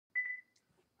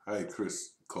Hi,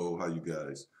 Chris Cole. How you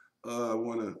guys? I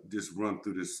want to just run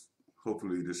through this,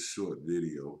 hopefully this short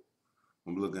video.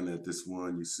 I'm looking at this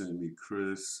one you sent me,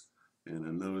 Chris, and I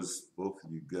noticed both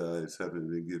of you guys haven't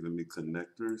been giving me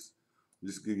connectors.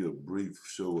 Just give you a brief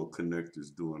show of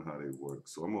connectors do and how they work.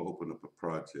 So I'm gonna open up a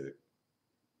project.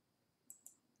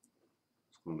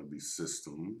 It's gonna be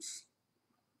systems.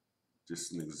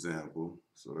 Just an example.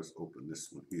 So let's open this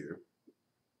one here.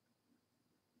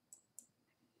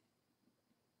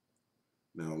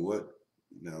 Now what?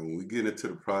 Now when we get into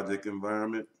the project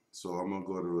environment, so I'm gonna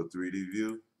go to a 3D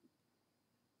view.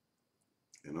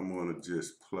 And I'm going to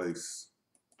just place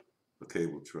a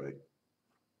cable tray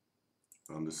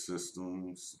under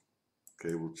systems,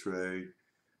 cable tray,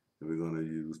 and we're going to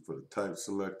use for the type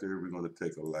selector, we're going to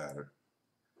take a ladder.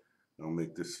 I'll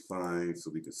make this fine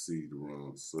so we can see the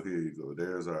rungs. So here you go,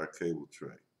 there's our cable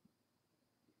tray.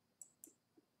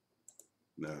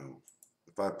 Now,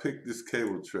 if I pick this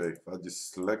cable tray, if I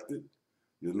just select it,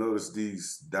 you'll notice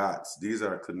these dots, these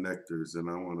are connectors, and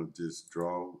I want to just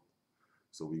draw.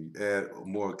 So we add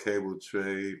more cable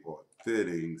tray or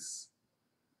fittings,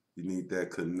 you need that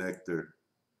connector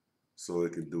so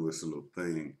it can do its little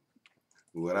thing.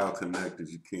 But without connectors,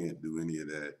 you can't do any of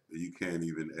that. You can't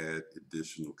even add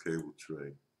additional cable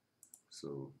tray.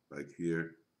 So like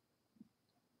here,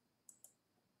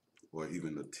 or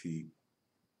even a T.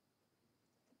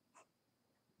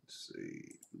 Let's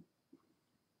see.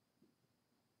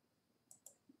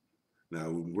 Now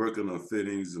we're working on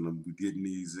fittings and I'm getting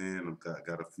these in. I've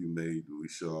got a few made that we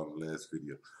showed in the last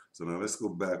video. So now let's go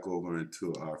back over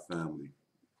into our family.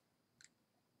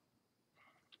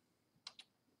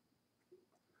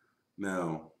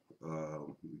 Now,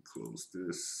 let me close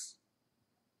this.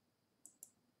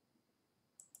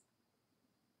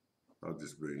 I'll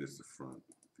just bring this to front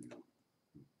view.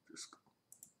 Just go.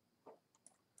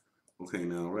 Okay,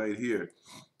 now right here,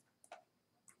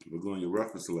 we're going your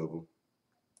reference level.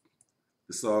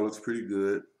 This all looks pretty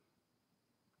good.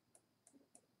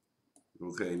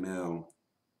 Okay, now,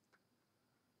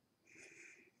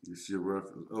 it's your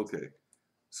reference. Okay,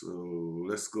 so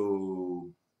let's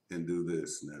go and do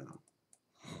this now.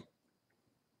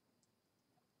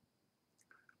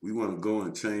 We want to go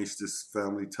and change this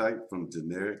family type from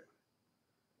generic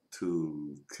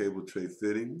to cable tray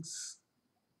fittings.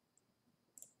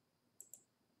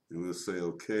 And we'll say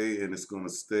okay, and it's going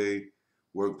to stay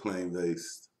work plane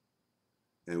based.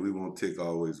 And we won't tick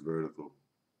always vertical.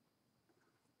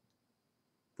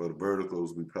 For the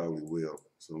verticals, we probably will.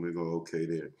 So we go okay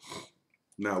there.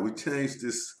 Now we change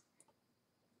this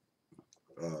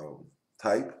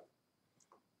type,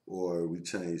 or we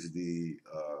change the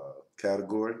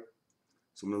category.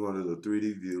 So I'm going to go to the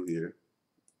 3D view here.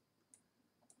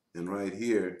 And right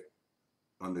here,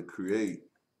 under create,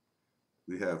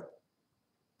 we have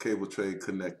cable tray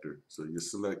connector. So you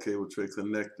select cable tray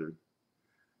connector,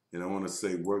 and I want to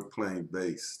say work plane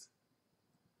based.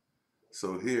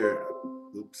 So here,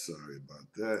 oops, sorry about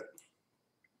that.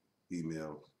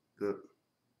 Email. Good.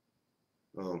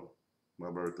 Oh, my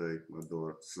birthday, my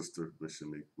daughter, sister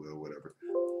wishing me well, whatever.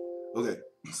 Okay,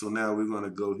 so now we're going to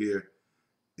go here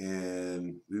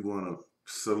and we want to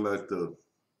select a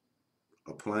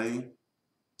plane.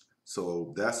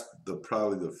 So that's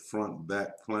probably the front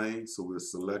back plane. So we'll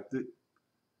select it,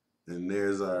 and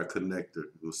there's our connector.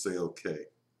 We'll say OK.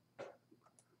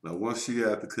 Now once you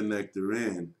got the connector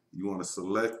in, you want to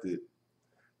select it,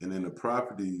 and in the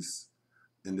properties,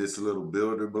 in this little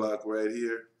builder block right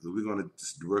here, we're going to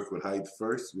just work with height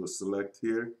first. We'll select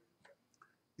here,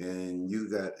 and you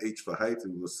got H for height,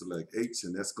 and we'll select H,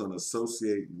 and that's going to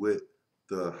associate with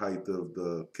the height of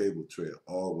the cable tray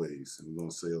always, and we're going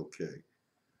to say OK.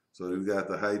 So we got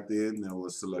the height in, now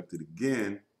we'll select it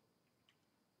again,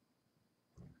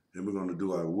 and we're going to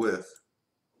do our width,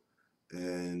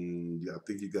 and I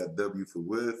think you got W for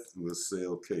width, and we'll say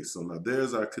OK. So now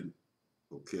there's our,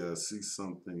 okay, I see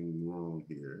something wrong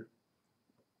here.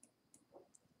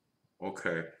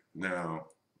 Okay, now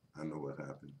I know what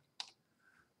happened.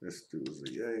 Let's do a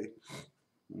yay.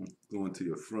 Go into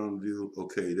your front view.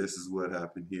 Okay, this is what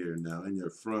happened here. Now in your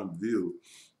front view,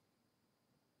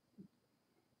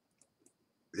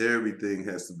 everything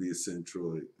has to be a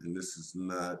centroid, and this is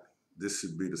not, this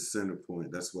should be the center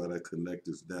point. That's why that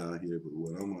connector's down here. But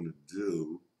what I'm gonna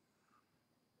do,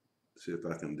 see if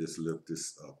I can just lift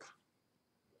this up.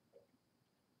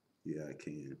 Yeah, I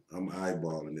can. I'm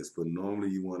eyeballing this, but normally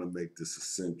you want to make this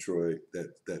a centroid,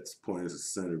 that's point as a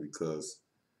center, because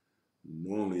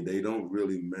normally they don't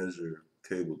really measure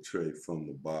cable tray from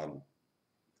the bottom.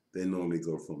 They normally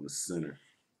go from the center.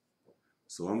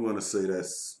 So I'm going to say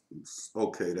that's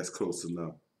okay, that's close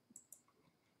enough.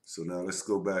 So now let's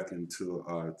go back into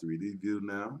our 3D view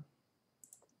now.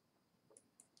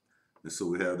 And so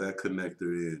we have that connector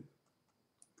in.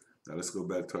 Now let's go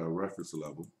back to our reference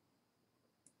level.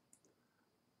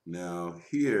 Now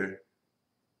here,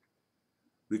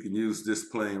 we can use this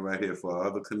plane right here for our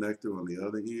other connector on the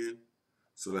other end.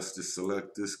 So let's just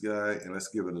select this guy and let's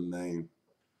give it a name.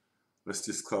 Let's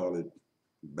just call it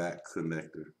back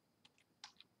connector.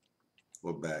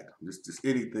 Or back, just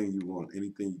anything you want,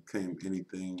 anything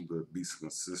but be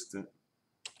consistent.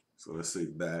 So let's say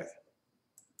back,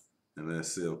 and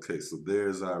let's say okay. So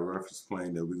there's our reference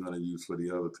plane that we're going to use for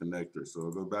the other connector. So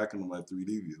I'll go back into my 3D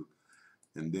view,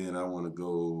 and then I want to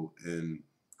go and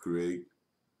create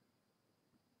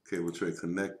cable tray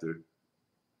connector,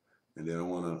 and then I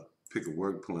want to pick a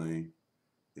work plane,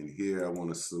 and here I want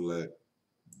to select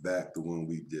back the one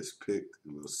we just picked,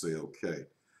 and we'll say okay.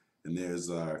 And there's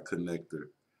our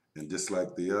connector. And just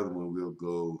like the other one, we'll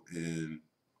go in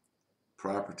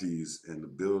properties and the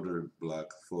builder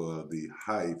block for the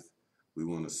height. We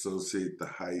want to associate the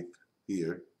height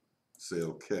here, say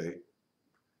okay.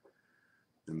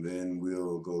 And then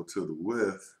we'll go to the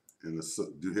width and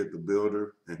hit the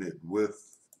builder and hit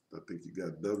width. I think you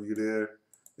got W there,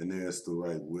 and there's the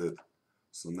right width.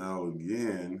 So now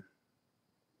again,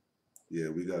 yeah,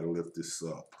 we got to lift this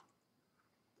up.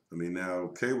 I mean, now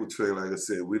cable tray, like I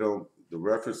said, the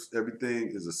reference,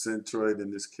 everything is a centroid in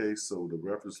this case, so the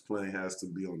reference plane has to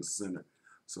be on the center.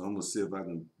 So I'm going to see if I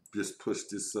can just push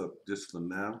this up just for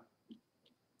now.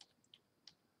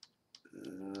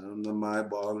 I'm not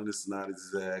eyeballing, it's not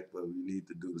exact, but we need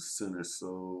to do the center,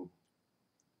 so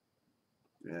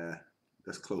yeah,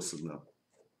 that's close enough.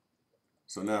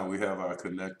 So now we have our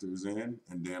connectors in,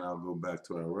 and then I'll go back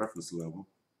to our reference level.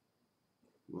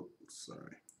 Whoops,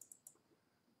 sorry.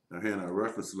 Now here in our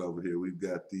reference level here, we've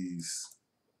got these,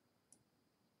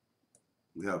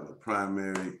 we have a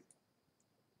primary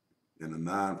and a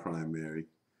non-primary.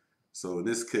 So in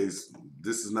this case,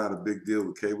 this is not a big deal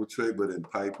with cable tray, but in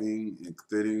piping and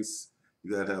fittings,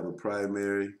 you gotta have a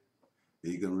primary,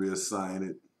 and you can reassign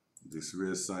it. Just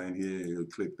reassign here, and you'll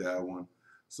click that one.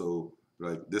 So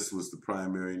like this was the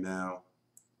primary now,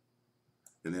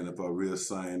 and then if I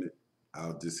reassign it,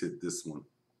 I'll just hit this one.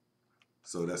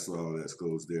 So that's all that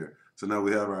goes there. So now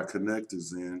we have our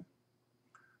connectors in.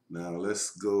 Now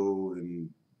let's go and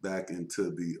back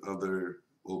into the other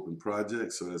open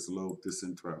project. So let's load this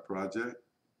into our project.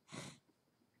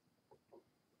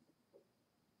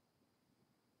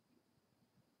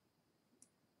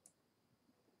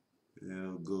 And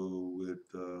I'll go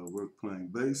with work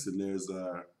plane base, and there's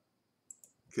our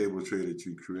cable tray that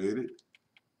you created.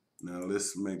 Now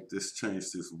let's make this,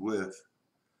 change this width.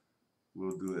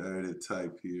 We'll do edit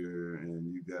type here,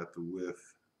 and you got the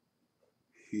width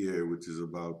here, which is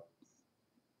about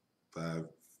 5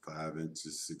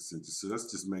 inches, 6 inches. So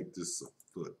let's just make this a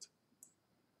foot.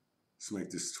 Let's make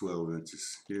this 12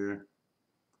 inches here.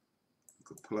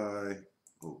 Apply,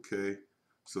 okay.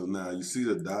 So now you see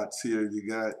the dots here you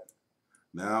got?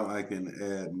 Now I can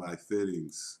add my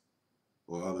fittings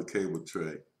or other cable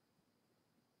tray.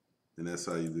 And that's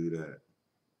how you do that.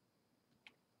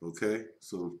 Okay,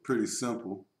 so pretty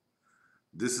simple.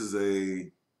 This is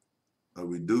a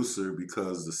reducer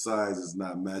because the size is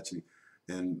not matching.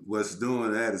 And what's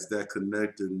doing that is that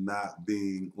connector not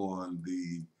being on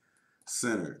the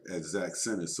center, exact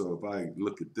center. So if I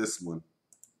look at this one,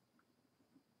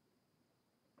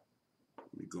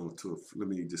 let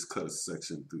me just cut a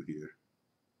section through here.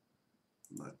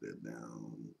 Knock that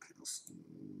down. Cancel.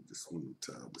 Just want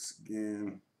to tile this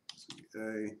again.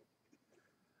 CA.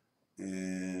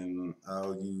 And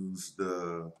I'll use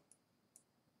the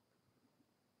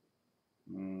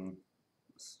we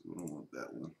don't want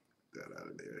that one. Get that out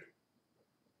of there.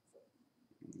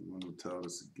 Want to tile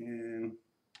this again.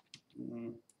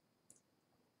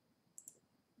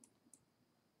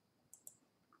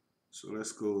 So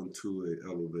let's go into an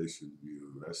elevation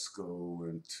view. Let's go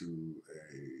into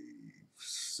a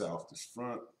south to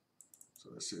front. So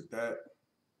let's hit that.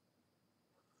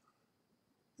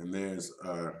 And there's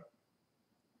our,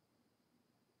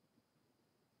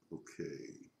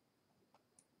 okay.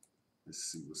 Let's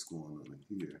see what's going on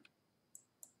here.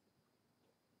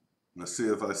 Now see,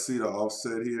 if I see the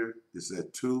offset here, it's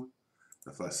at 2.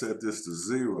 If I set this to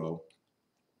 0,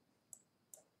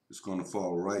 it's going to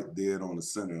fall right dead on the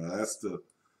center. Now that's the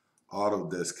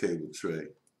Autodesk cable tray.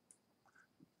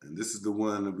 And this is the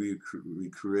one that we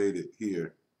created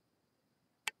here.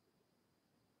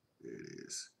 There it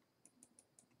is.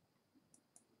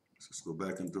 So let's go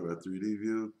back into our 3D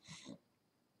view.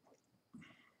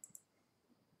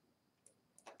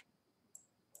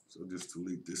 So just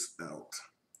delete this out.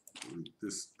 Delete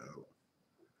this out.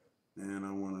 And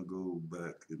I want to go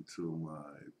back into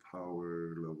my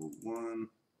power level 1.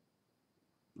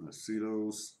 I see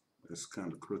those. That's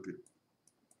kind of crooked.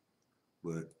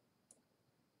 But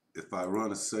if I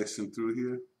run a section through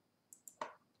here,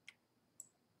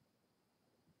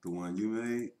 the one you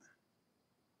made,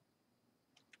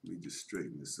 let me just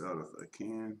straighten this out if I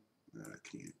can. No, I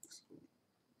can't. So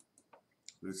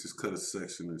let's just cut a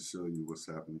section and show you what's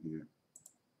happening here.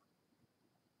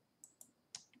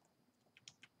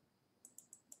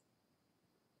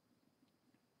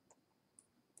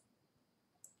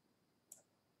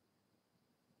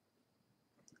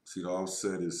 See, the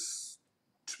offset is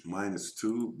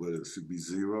 -2, but it should be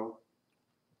 0.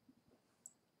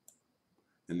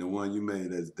 And the one you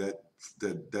made,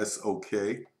 that's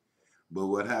okay. But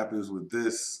what happens with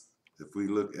this, if we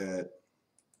look at,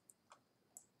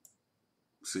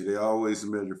 see, they always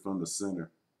measure from the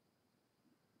center.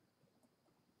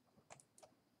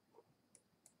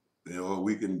 Or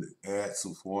we can add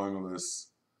some formulas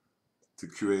to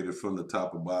create it from the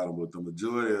top and bottom, but the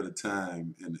majority of the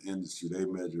time in the industry, they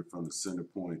measure from the center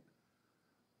point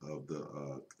of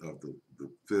the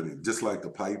fitting. Just like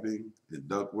the piping and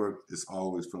ductwork, it's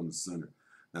always from the center.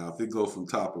 Now, if it goes from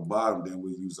top or bottom, then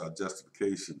we use our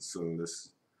justification. So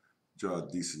let's draw a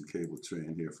decent cable tray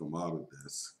in here from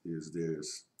Autodesk. Here's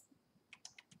theirs.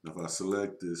 Now, if I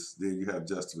select this, then you have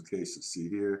justification. See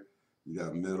here, you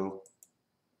got middle,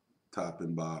 top,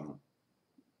 and bottom.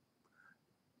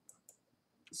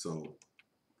 So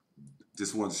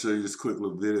just want to show you this quick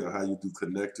little video of how you do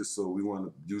connectors. So we want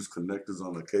to use connectors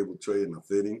on the cable tray and the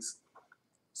fittings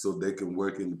so they can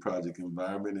work in the project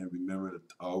environment. And remember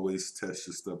to always test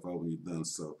your stuff out when you're done.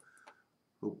 So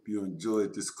hope you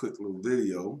enjoyed this quick little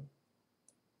video.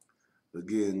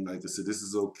 Again, like I said, this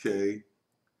is okay.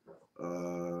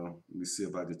 Let me see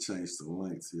if I can change the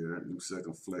length here. Let me see if I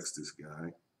can flex this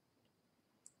guy.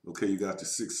 Okay, you got your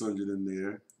 600 in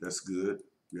there. That's good.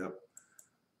 Yep.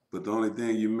 But the only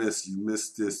thing you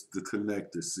missed this, the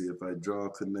connector. See, if I draw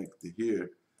a connector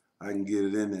here, I can get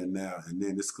it in there now, and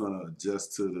then it's gonna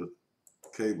adjust to the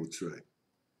cable tray.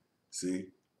 See?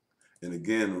 And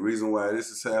again, the reason why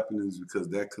this is happening is because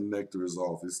that connector is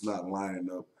off. It's not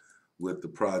lining up with the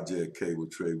project cable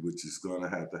tray, which is gonna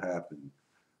have to happen.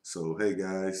 So, hey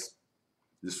guys,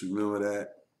 just remember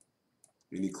that.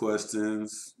 Any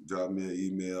questions, drop me an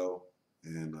email,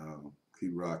 and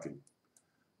keep rocking.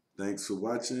 Thanks for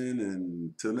watching,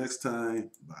 and until next time,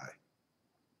 bye.